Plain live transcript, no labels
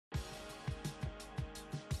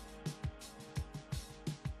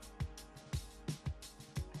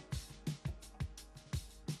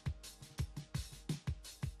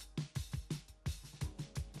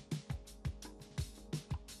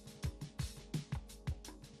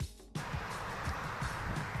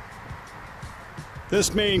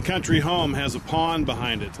This Maine country home has a pond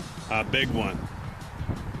behind it, a big one.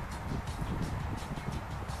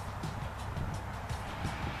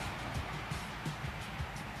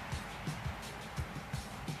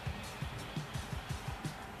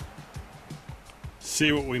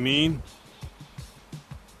 See what we mean?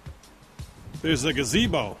 There's a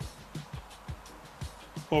gazebo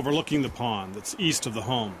overlooking the pond that's east of the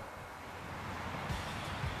home.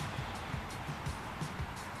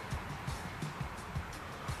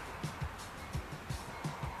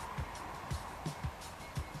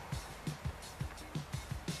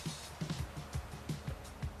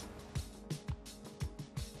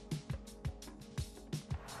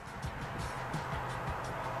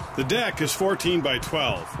 The deck is 14 by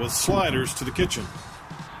 12 with sliders to the kitchen.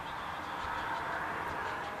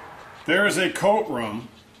 There is a coat room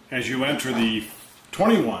as you enter the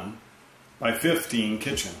 21 by 15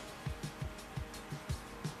 kitchen.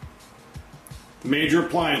 The major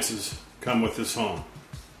appliances come with this home.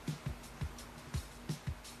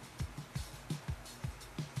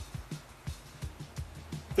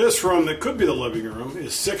 This room that could be the living room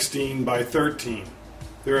is 16 by 13.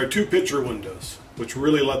 There are 2 picture windows which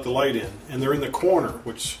really let the light in, and they're in the corner,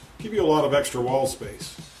 which give you a lot of extra wall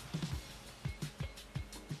space.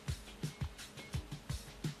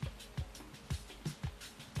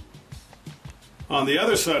 On the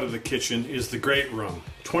other side of the kitchen is the great room,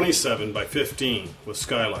 27 by 15 with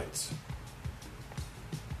skylights.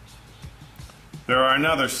 There are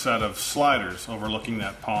another set of sliders overlooking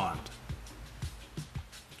that pond.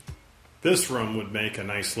 This room would make a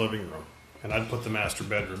nice living room, and I'd put the master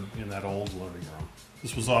bedroom in that old living room.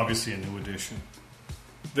 This was obviously a new addition.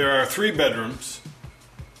 There are 3 bedrooms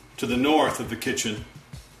to the north of the kitchen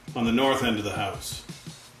on the north end of the house.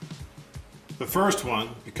 The first one,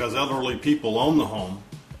 because elderly people own the home,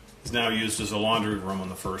 is now used as a laundry room on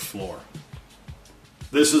the first floor.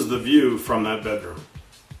 This is the view from that bedroom.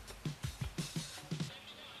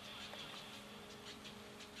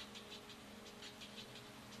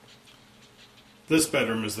 This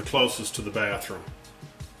bedroom is the closest to the bathroom.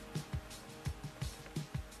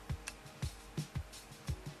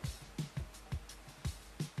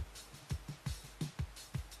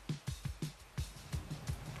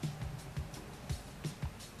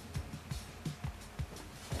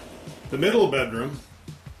 The middle bedroom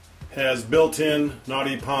has built-in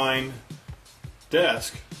knotty pine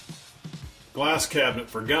desk, glass cabinet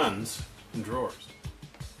for guns, and drawers.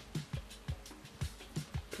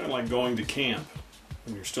 Kind of like going to camp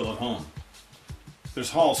when you're still at home. There's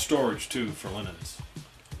hall storage too for linens.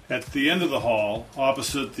 At the end of the hall,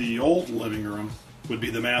 opposite the old living room, would be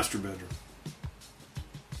the master bedroom.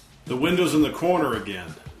 The windows in the corner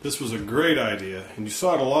again. This was a great idea, and you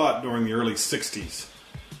saw it a lot during the early 60s.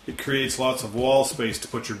 It creates lots of wall space to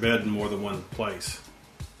put your bed in more than one place.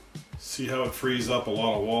 See how it frees up a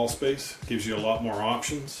lot of wall space? Gives you a lot more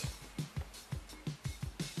options.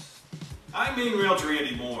 I'm Maine Realtor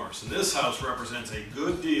Andy Mooers, and this house represents a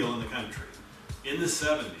good deal in the country. In the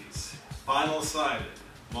 70s, vinyl sided,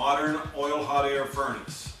 modern oil hot air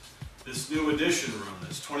furnace. This new addition room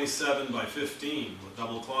is 27 by 15 with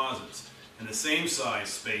double closets and the same size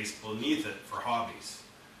space beneath it for hobbies.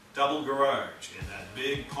 Double garage and that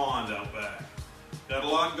big pond out back. Got a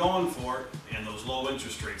lot going for it, and those low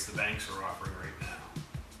interest rates the banks are offering right